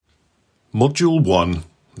Module 1,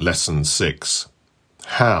 Lesson 6.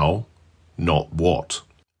 How, not what.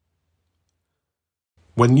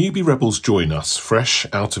 When newbie rebels join us, fresh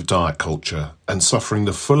out of diet culture and suffering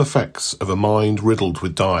the full effects of a mind riddled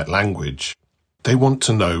with diet language, they want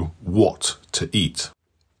to know what to eat.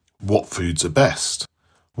 What foods are best?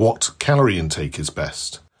 What calorie intake is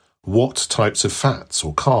best? What types of fats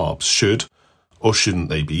or carbs should or shouldn't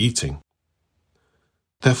they be eating?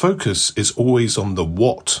 Their focus is always on the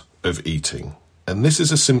what of eating, and this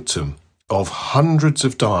is a symptom of hundreds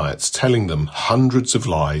of diets telling them hundreds of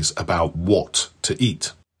lies about what to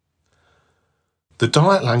eat. The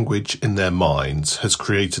diet language in their minds has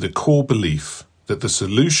created a core belief that the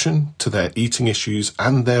solution to their eating issues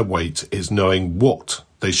and their weight is knowing what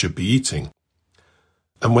they should be eating.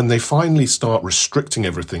 And when they finally start restricting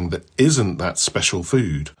everything that isn't that special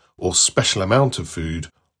food or special amount of food,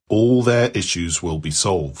 all their issues will be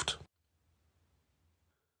solved.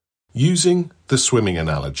 Using the swimming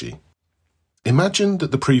analogy. Imagine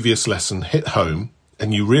that the previous lesson hit home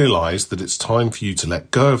and you realise that it's time for you to let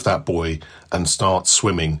go of that boy and start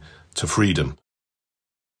swimming to freedom.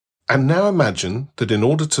 And now imagine that in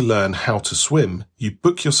order to learn how to swim, you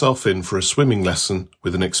book yourself in for a swimming lesson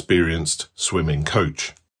with an experienced swimming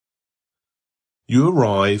coach. You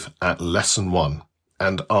arrive at lesson 1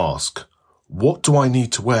 and ask, what do I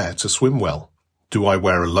need to wear to swim well? Do I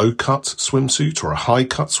wear a low-cut swimsuit or a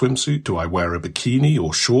high-cut swimsuit? Do I wear a bikini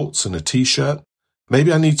or shorts and a t-shirt?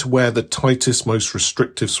 Maybe I need to wear the tightest, most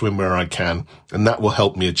restrictive swimwear I can, and that will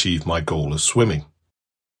help me achieve my goal of swimming.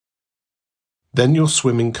 Then your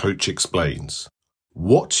swimming coach explains,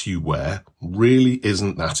 what you wear really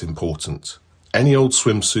isn't that important. Any old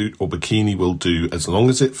swimsuit or bikini will do as long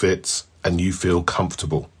as it fits and you feel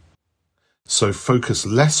comfortable. So focus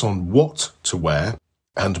less on what to wear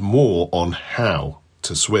and more on how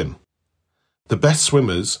to swim. The best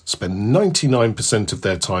swimmers spend 99% of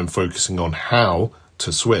their time focusing on how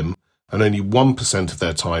to swim and only 1% of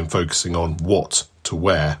their time focusing on what to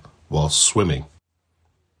wear while swimming.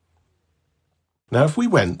 Now, if we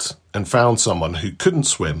went and found someone who couldn't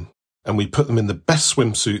swim and we put them in the best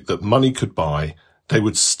swimsuit that money could buy, they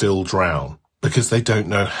would still drown because they don't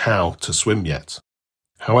know how to swim yet.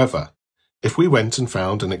 However, if we went and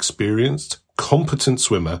found an experienced, competent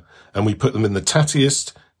swimmer and we put them in the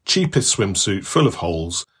tattiest, cheapest swimsuit full of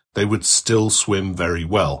holes, they would still swim very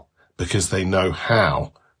well because they know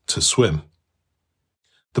how to swim.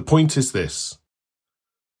 The point is this.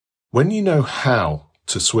 When you know how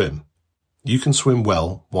to swim, you can swim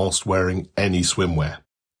well whilst wearing any swimwear.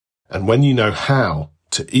 And when you know how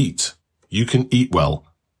to eat, you can eat well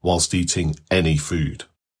whilst eating any food.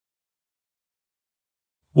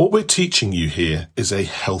 What we're teaching you here is a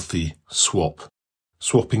healthy swap,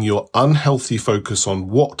 swapping your unhealthy focus on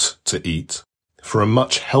what to eat for a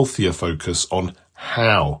much healthier focus on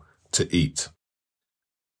how to eat.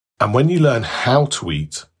 And when you learn how to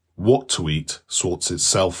eat, what to eat sorts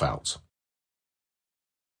itself out.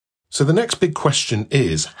 So the next big question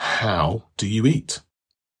is, how do you eat?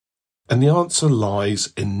 And the answer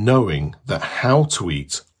lies in knowing that how to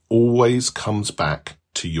eat always comes back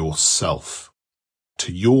to yourself.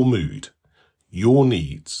 To your mood, your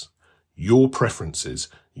needs, your preferences,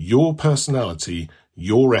 your personality,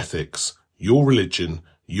 your ethics, your religion,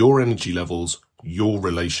 your energy levels, your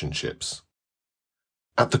relationships.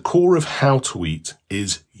 At the core of how to eat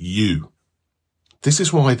is you. This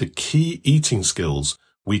is why the key eating skills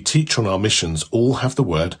we teach on our missions all have the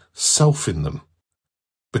word self in them.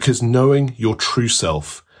 Because knowing your true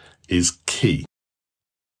self is key.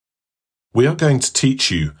 We are going to teach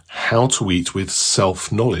you how to eat with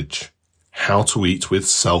self-knowledge, how to eat with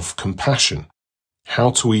self-compassion,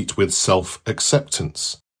 how to eat with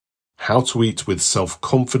self-acceptance, how to eat with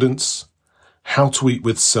self-confidence, how to eat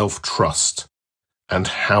with self-trust, and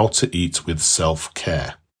how to eat with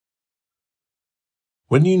self-care.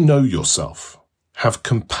 When you know yourself, have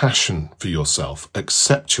compassion for yourself,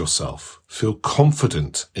 accept yourself, feel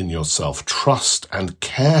confident in yourself, trust and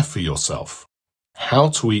care for yourself, how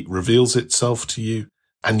to eat reveals itself to you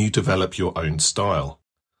and you develop your own style.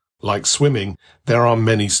 Like swimming, there are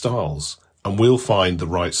many styles and we'll find the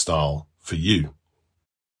right style for you.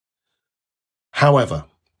 However,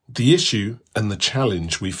 the issue and the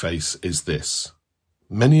challenge we face is this.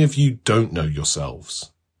 Many of you don't know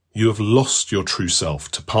yourselves. You have lost your true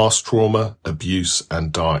self to past trauma, abuse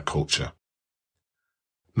and diet culture.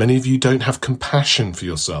 Many of you don't have compassion for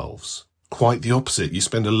yourselves. Quite the opposite. You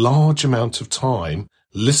spend a large amount of time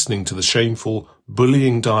listening to the shameful,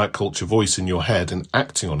 bullying diet culture voice in your head and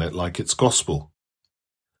acting on it like it's gospel.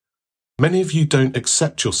 Many of you don't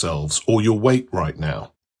accept yourselves or your weight right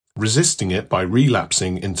now. resisting it by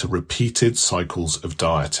relapsing into repeated cycles of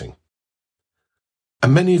dieting.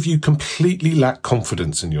 And many of you completely lack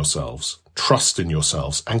confidence in yourselves, trust in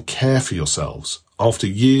yourselves, and care for yourselves after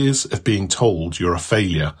years of being told you're a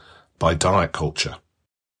failure by diet culture.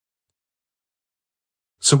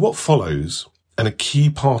 So what follows, and a key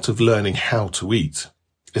part of learning how to eat,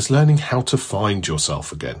 is learning how to find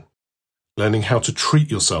yourself again, learning how to treat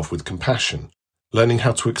yourself with compassion, learning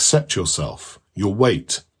how to accept yourself, your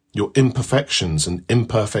weight, your imperfections and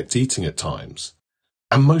imperfect eating at times,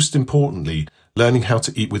 and most importantly, learning how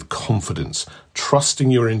to eat with confidence,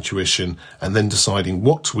 trusting your intuition, and then deciding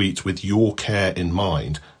what to eat with your care in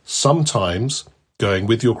mind, sometimes going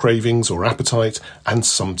with your cravings or appetite, and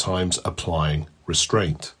sometimes applying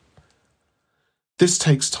restraint. This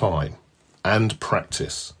takes time and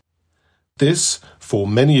practice. This, for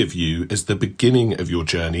many of you, is the beginning of your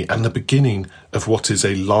journey and the beginning of what is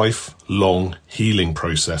a lifelong healing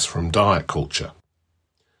process from diet culture.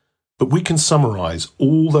 But we can summarize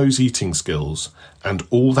all those eating skills and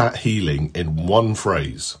all that healing in one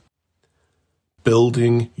phrase: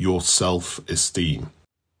 building your self-esteem.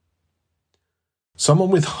 Someone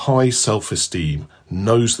with high self-esteem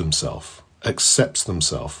knows themselves, accepts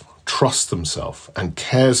themselves, trusts themselves, and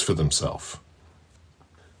cares for themselves.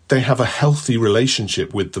 They have a healthy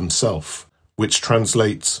relationship with themselves, which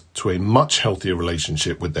translates to a much healthier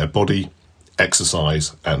relationship with their body,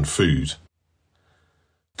 exercise, and food.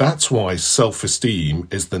 That's why self-esteem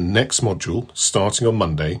is the next module starting on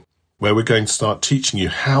Monday, where we're going to start teaching you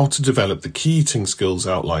how to develop the key eating skills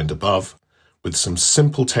outlined above with some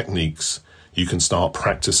simple techniques you can start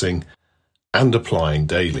practicing and applying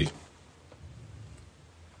daily.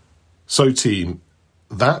 So team,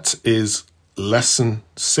 that is lesson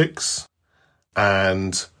 6,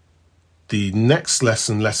 and the next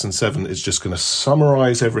lesson, lesson 7, is just going to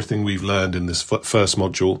summarize everything we've learned in this first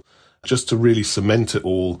module, just to really cement it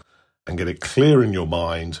all and get it clear in your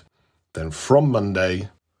mind. Then from Monday,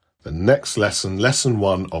 the next lesson, lesson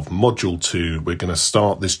 1 of module 2, we're going to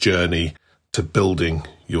start this journey to building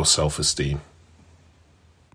your self-esteem.